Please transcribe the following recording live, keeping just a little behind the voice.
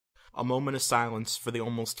a moment of silence for the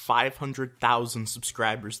almost 500,000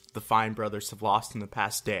 subscribers that the Fine Brothers have lost in the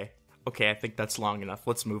past day. Okay, I think that's long enough.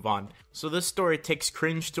 Let's move on. So this story takes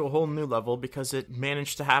cringe to a whole new level because it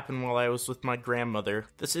managed to happen while I was with my grandmother.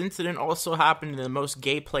 This incident also happened in the most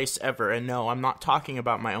gay place ever, and no, I'm not talking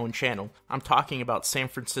about my own channel. I'm talking about San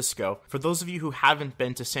Francisco. For those of you who haven't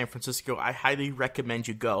been to San Francisco, I highly recommend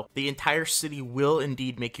you go. The entire city will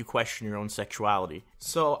indeed make you question your own sexuality.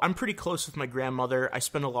 So I'm pretty close with my grandmother. I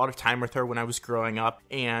spent a lot of time with her when I was growing up,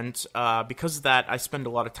 and because of that, I spend a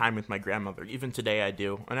lot of time with my grandmother. Even today I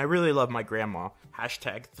do, and I really love my grandma.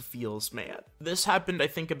 Hashtag the feels, man. This happened, I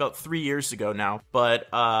think, about 3 years ago now, but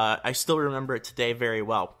I still remember it today very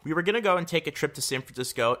well. We were gonna go and take a trip to San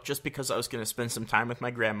Francisco just because I was gonna spend some time with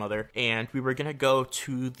my grandmother, and we were gonna go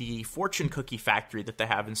to the fortune cookie factory that they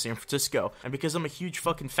have in San Francisco. And because I'm a huge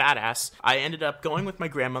fucking fat ass, I ended up going with my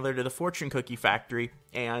grandmother to the fortune cookie factory,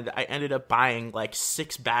 and I ended up buying like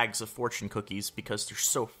 6 bags of fortune cookies because they're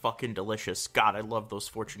so fucking delicious. God, I love those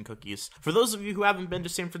fortune cookies. For those of you who haven't been to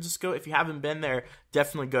San Francisco, if you haven't been there,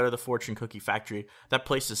 definitely go to the fortune cookie factory. That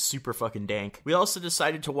place is super fucking dank. We also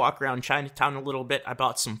decided to walk around Chinatown a little bit. I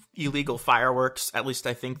bought some illegal fireworks. At least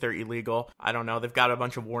I think they're illegal. I don't know. They've got a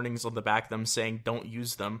bunch of warnings on the back of them saying don't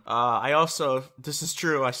use them. I also, this is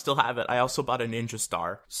true, I still have it. I also bought a Ninja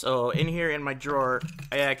Star. So in here in my drawer,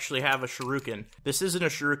 I actually have a shuriken. This isn't a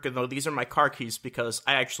shuriken though. These are my car keys because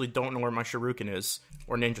I actually don't know where my shuriken is.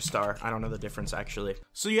 Or Ninja Star. I don't know the difference actually.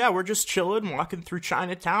 So yeah, we're just chilling, walking through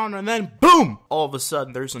Chinatown, and then boom! All of a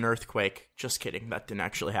sudden there's an earthquake. Just kidding, that didn't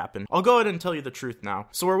actually happen. I'll go ahead and tell you the truth now.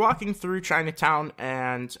 So we're walking through Chinatown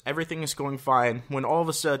and everything is going fine when all of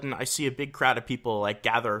a sudden I see a big crowd of people like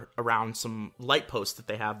gather around some light posts that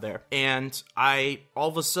they have there. And I all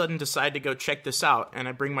of a sudden decide to go check this out, and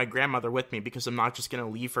I bring my grandmother with me because I'm not just gonna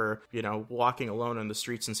leave her, you know, walking alone in the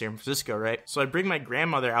streets in San Francisco, right? So I bring my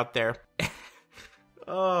grandmother out there.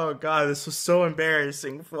 Oh god, this was so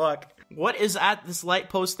embarrassing. Fuck. What is at this light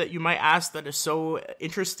post that you might ask that is so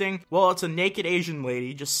interesting? Well, it's a naked Asian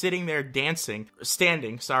lady just sitting there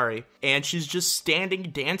standing, and she's just standing,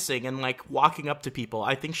 dancing, and like walking up to people.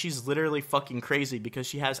 I think she's literally fucking crazy because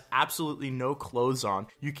she has absolutely no clothes on.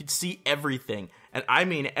 You could see everything, and I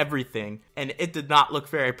mean everything, and it did not look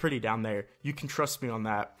very pretty down there. You can trust me on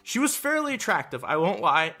that. She was fairly attractive, I won't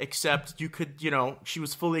lie, except you could, you know, she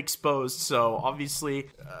was fully exposed, so obviously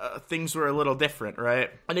things were a little different, right?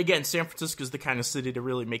 And again, San Francisco is the kind of city to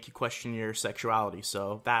really make you question your sexuality,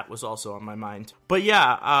 so that was also on my mind. But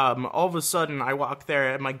yeah, all of a sudden I walk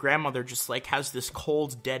there and my grandmother just like has this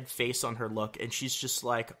cold, dead face on her look, and she's just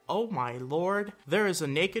like, oh my lord, there is a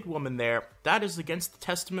naked woman there. That is against the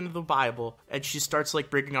testament of the Bible. And she starts like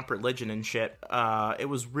bringing up religion and shit. It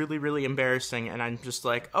was really, really embarrassing, and I'm just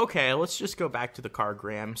like, okay, let's just go back to the car,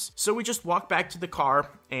 Grams. So we just walk back to the car,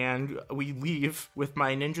 and we leave with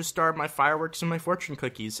my Ninja Star, my fireworks, and my fortune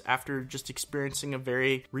cookies after just experiencing a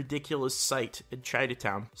very ridiculous sight in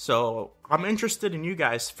Chinatown. So I'm interested in you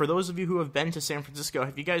guys. For those of you who have been to San Francisco,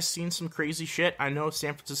 have you guys seen some crazy shit? I know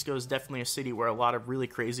San Francisco is definitely a city where a lot of really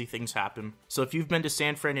crazy things happen. So if you've been to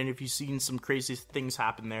San Fran and if you've seen some crazy things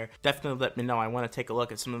happen there, definitely let me know. I want to take a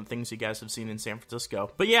look at some of the things you guys have seen in San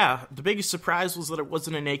Francisco. But yeah, the biggest surprise was that it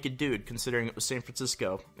wasn't a naked dude, considering it was San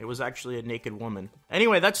Francisco. It was actually a naked woman.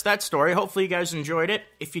 Anyway, that's that story. Hopefully you guys enjoyed it.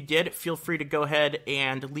 If you did, feel free to go ahead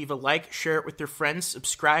and leave a like, share it with your friends,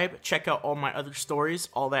 subscribe, check out all my other stories,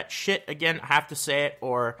 all that shit. Again, I have to say it,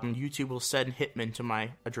 or YouTube will send hitmen to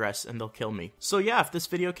my address and they'll kill me. So yeah, if this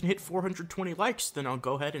video can hit 420 likes, then I'll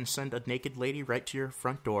go ahead and send a naked lady right to your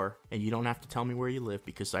front door, and you don't have to tell me where you live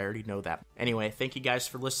because I already know that. Anyway, thank you guys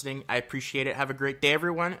for listening. I appreciate it. Have a great day,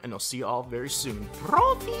 everyone, and I'll see you all very soon.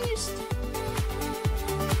 Peace!